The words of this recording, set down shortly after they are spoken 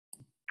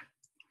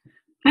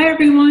Hi,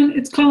 everyone.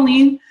 It's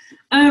Colleen.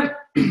 Um,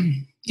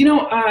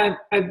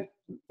 I've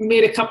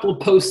made a couple of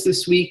posts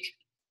this week,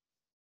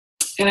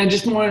 and I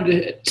just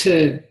wanted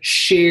to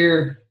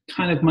share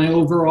kind of my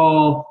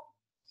overall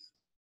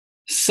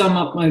sum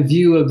up my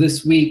view of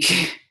this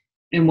week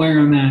and where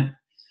I'm at.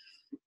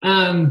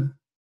 Um,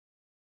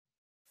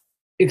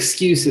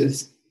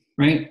 Excuses,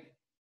 right?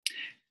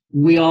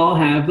 We all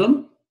have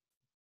them.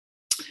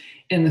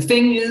 And the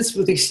thing is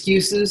with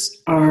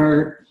excuses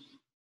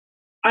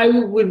I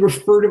would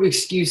refer to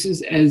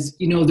excuses as,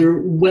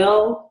 they're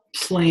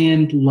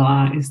well-planned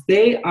lies.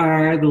 They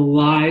are the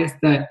lies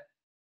that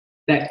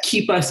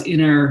keep us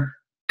in our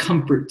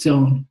comfort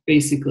zone,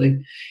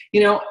 basically.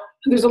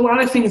 There's a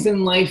lot of things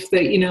in life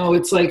that,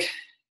 it's like,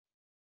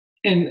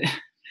 and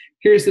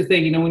here's the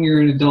thing, when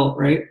you're an adult,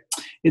 right?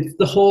 It's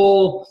the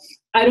whole,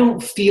 I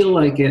don't feel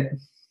like it.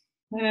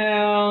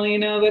 Well,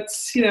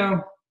 that's,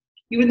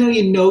 even though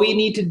you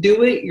need to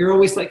do it, you're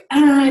always like,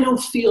 I don't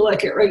feel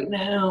like it right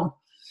now.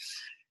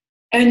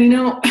 And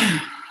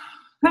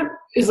that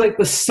is like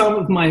the sum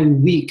of my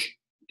week.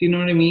 Do you know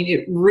what I mean?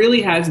 It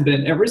really has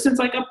been. Ever since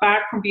I got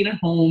back from being at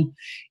home,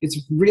 that's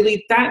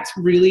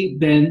really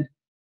been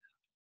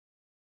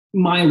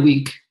my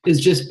week. It's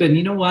just been,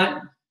 you know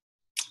what?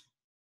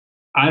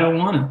 I don't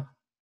want to.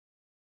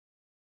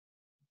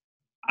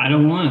 I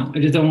don't want to.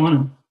 I just don't want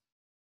to.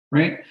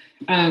 Right?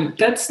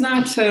 That's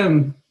not,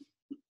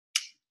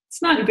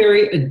 it's not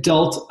very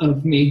adult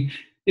of me,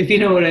 if you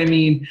know what I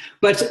mean.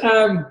 But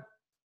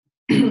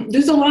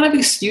there's a lot of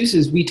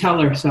excuses we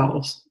tell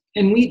ourselves,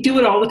 and we do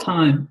it all the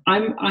time.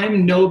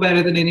 I'm no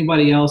better than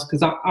anybody else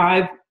because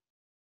I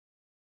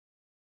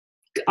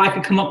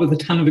could come up with a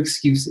ton of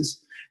excuses,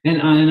 and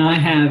I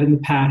have in the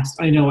past.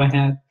 I know I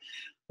have,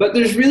 but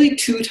there's really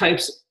two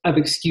types of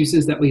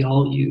excuses that we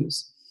all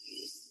use,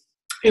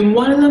 and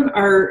one of them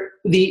are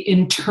the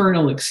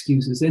internal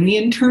excuses, and the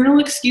internal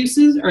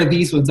excuses are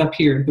these ones up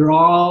here. They're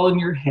all in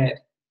your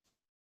head,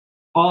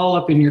 all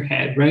up in your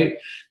head, right?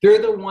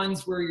 They're the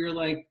ones where you're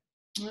like,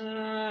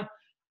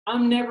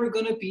 I'm never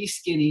going to be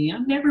skinny.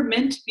 I'm never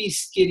meant to be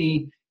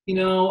skinny.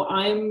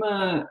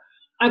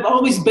 I've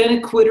always been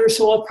a quitter,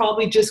 so I'll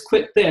probably just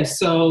quit this.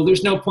 So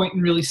there's no point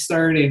in really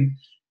starting.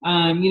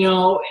 Why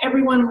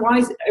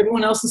is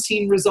everyone else is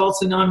seeing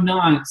results and I'm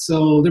not?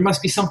 So there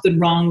must be something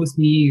wrong with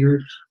me,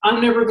 or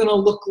I'm never going to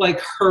look like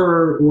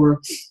her,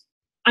 or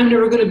I'm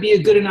never going to be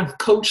a good enough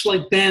coach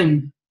like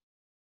them.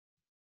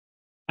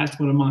 That's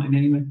one of mine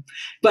anyway,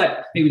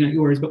 but maybe not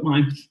yours, but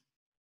mine.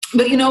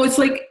 But it's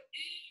like,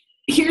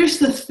 here's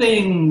the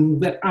thing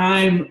that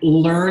I'm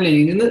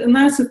learning, and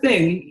that's the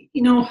thing,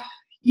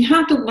 you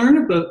have to learn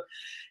about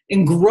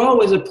and grow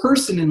as a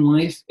person in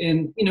life,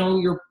 and,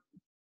 your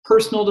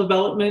personal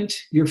development,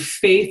 your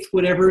faith,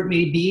 whatever it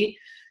may be.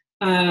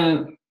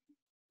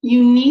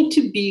 You need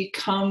to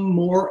become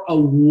more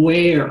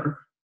aware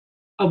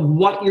of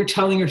what you're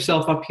telling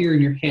yourself up here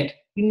in your head.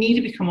 You need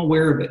to become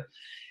aware of it.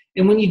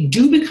 And when you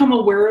do become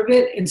aware of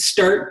it and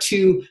start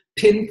to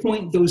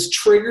pinpoint those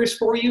triggers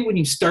for you, when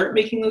you start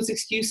making those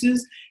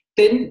excuses,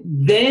 then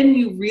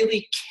you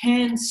really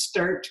can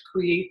start to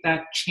create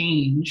that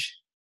change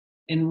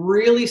and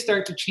really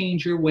start to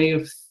change your way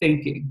of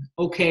thinking.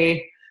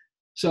 Okay,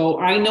 so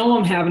I know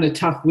I'm having a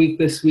tough week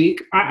this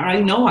week.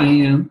 I know I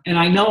am. And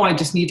I know I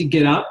just need to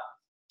get up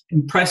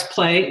and press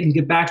play and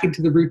get back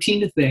into the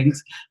routine of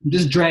things. I'm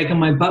just dragging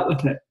my butt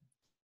with it.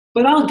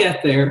 But I'll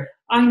get there.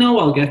 I know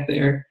I'll get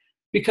there.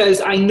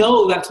 Because I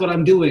know that's what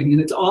I'm doing,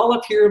 and it's all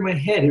up here in my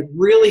head. It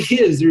really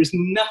is. There's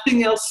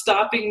nothing else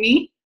stopping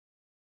me.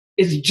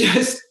 It's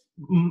just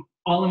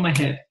all in my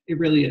head. It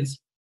really is.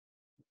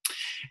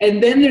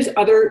 And then there's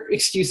other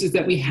excuses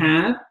that we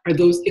have are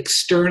those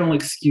external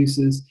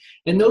excuses.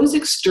 And those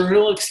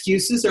external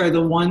excuses are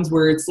the ones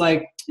where it's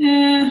like,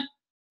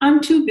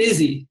 I'm too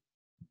busy.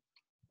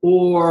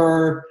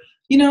 Or,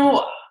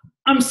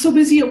 I'm so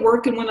busy at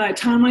work, and when the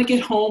time I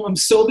get home, I'm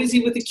so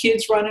busy with the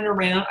kids running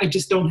around, I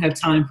just don't have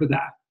time for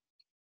that.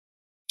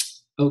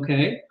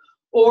 Okay.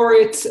 Or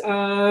it's,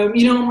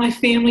 my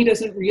family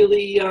doesn't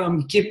really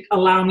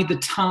allow me the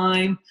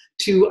time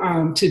to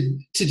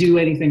do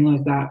anything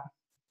like that.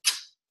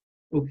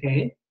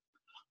 Okay.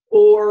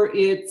 Or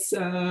it's,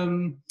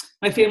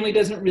 my family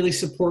doesn't really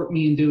support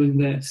me in doing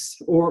this,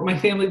 or my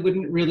family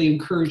wouldn't really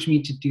encourage me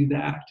to do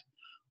that.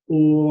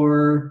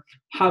 Or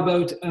how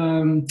about,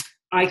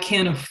 I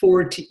can't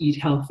afford to eat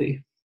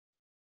healthy.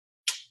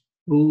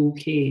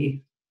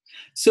 Okay.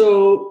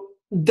 So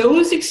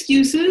those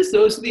excuses,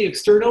 those are the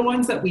external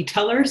ones that we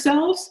tell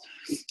ourselves,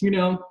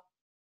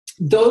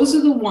 those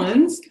are the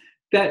ones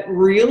that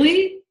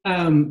really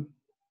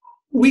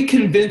we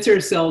convince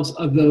ourselves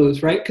of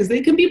those, right? Because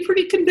they can be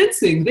pretty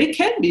convincing. They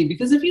can be,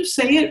 because if you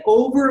say it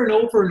over and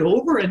over and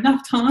over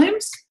enough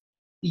times,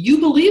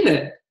 you believe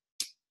it.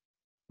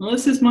 Well,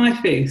 this is my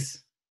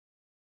face.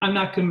 I'm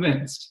not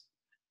convinced.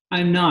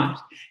 I'm not.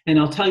 And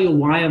I'll tell you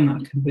why I'm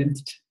not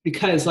convinced.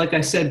 Because like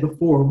I said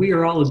before, we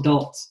are all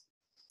adults.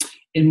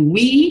 And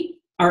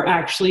we are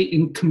actually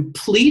in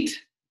complete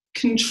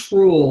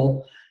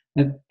control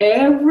of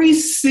every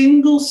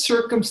single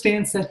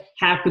circumstance that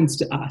happens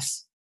to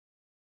us.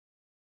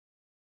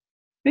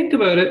 Think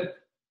about it.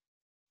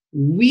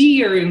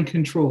 We are in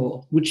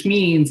control, which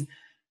means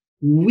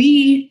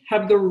we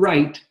have the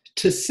right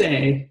to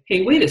say,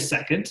 hey, wait a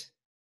second.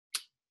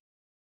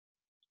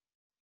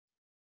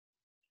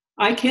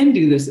 I can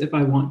do this if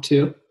I want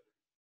to.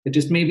 I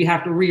just maybe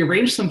have to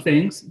rearrange some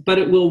things, but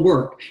it will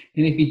work.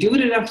 And if you do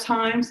it enough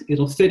times,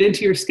 it'll fit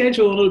into your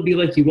schedule and it'll be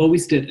like you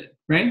always did it,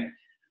 right?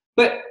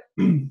 But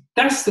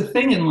that's the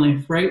thing in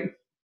life, right?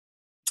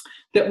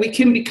 That we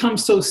can become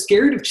so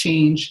scared of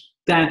change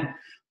that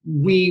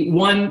we,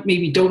 one,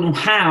 maybe don't know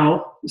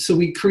how, so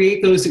we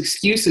create those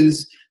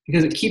excuses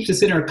because it keeps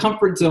us in our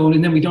comfort zone,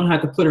 and then we don't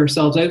have to put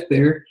ourselves out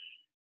there.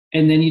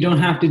 And then you don't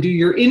have to do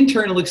your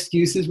internal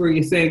excuses where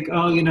you think,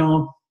 oh, you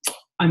know,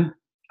 I'm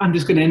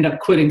just going to end up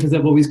quitting because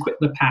I've always quit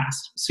in the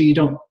past, so you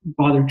don't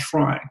bother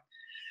trying.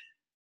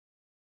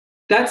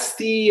 That's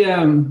the,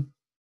 and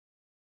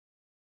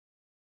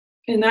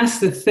that's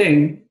the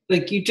thing.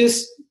 Like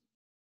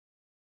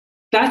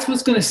that's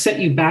what's going to set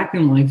you back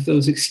in life,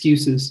 those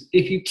excuses.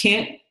 If you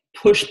can't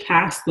push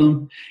past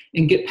them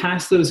and get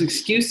past those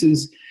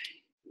excuses,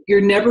 you're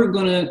never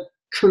going to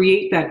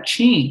create that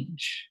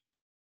change.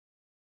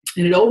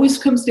 And it always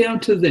comes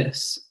down to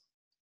this.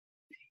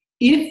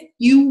 If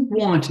you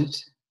want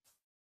it,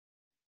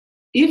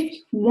 if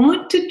you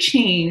want to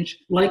change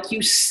like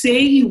you say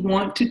you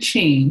want to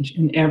change,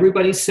 and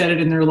everybody said it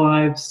in their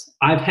lives,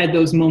 I've had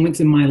those moments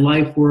in my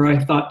life where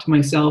I thought to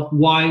myself,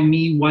 why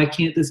me? Why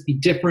can't this be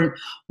different?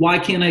 Why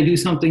can't I do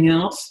something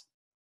else?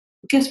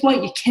 But guess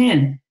what? You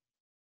can.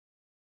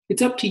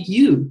 It's up to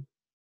you.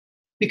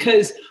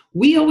 Because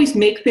we always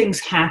make things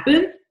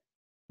happen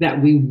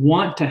that we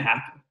want to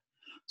happen.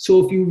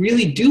 So if you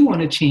really do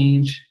want to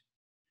change,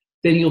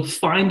 then you'll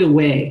find a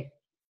way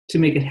to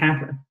make it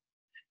happen.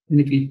 And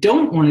if you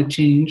don't want to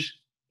change,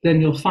 then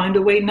you'll find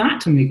a way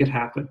not to make it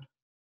happen.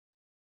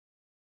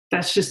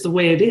 That's just the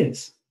way it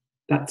is.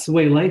 That's the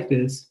way life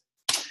is.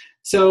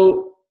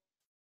 So,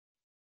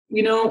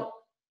 you know,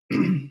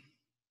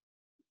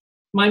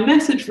 my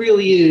message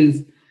really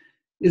is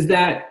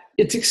that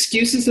it's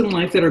excuses in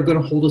life that are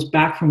going to hold us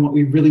back from what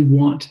we really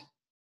want.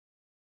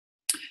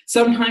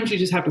 Sometimes you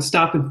just have to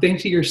stop and think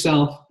to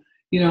yourself,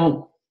 you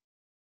know,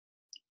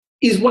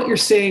 is what you're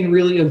saying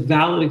really a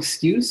valid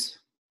excuse?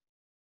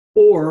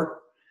 Or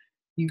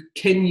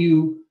can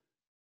you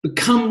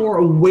become more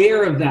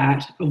aware of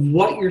that, of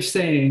what you're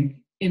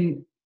saying,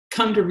 and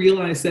come to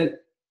realize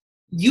that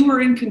you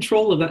are in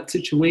control of that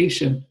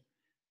situation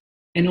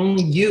and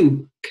only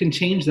you can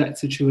change that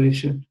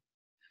situation.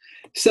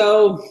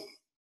 So,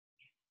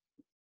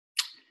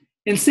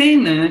 in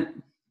saying that,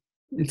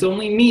 it's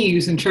only me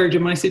who's in charge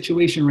of my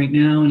situation right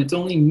now, and it's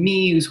only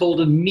me who's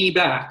holding me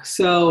back.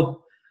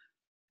 So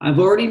I've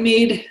already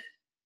made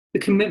the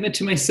commitment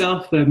to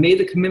myself, but I've made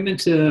the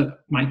commitment to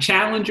my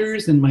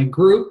challengers and my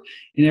group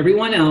and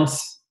everyone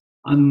else.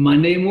 On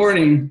Monday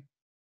morning,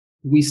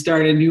 we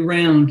start a new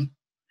round,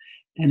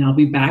 and I'll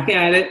be back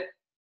at it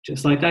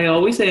just like I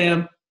always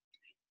am.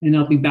 And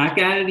I'll be back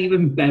at it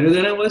even better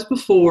than I was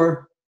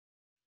before.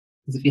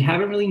 Because if you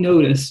haven't really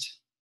noticed,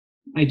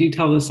 I do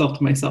tell this to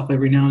myself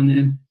every now and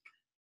then,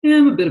 yeah,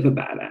 I'm a bit of a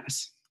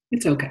badass.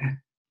 It's okay.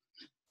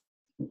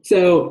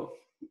 So,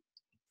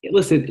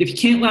 listen, if you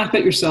can't laugh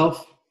at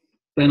yourself,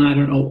 then I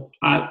don't know.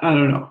 I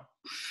don't know.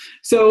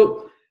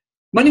 So,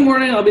 Monday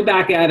morning, I'll be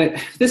back at it.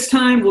 This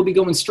time, we'll be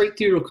going straight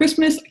through to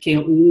Christmas. I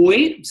can't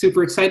wait. I'm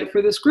super excited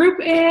for this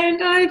group.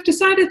 And I've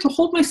decided to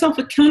hold myself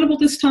accountable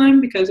this time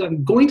because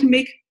I'm going to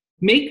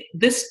make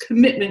this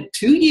commitment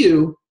to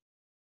you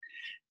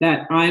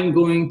that I'm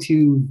going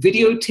to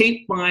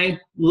videotape my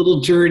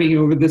little journey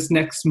over this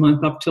next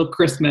month up till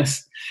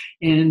Christmas.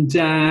 And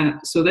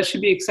so that should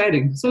be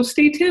exciting. So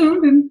stay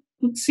tuned and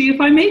let's see if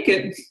I make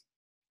it.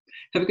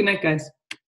 Have a good night, guys.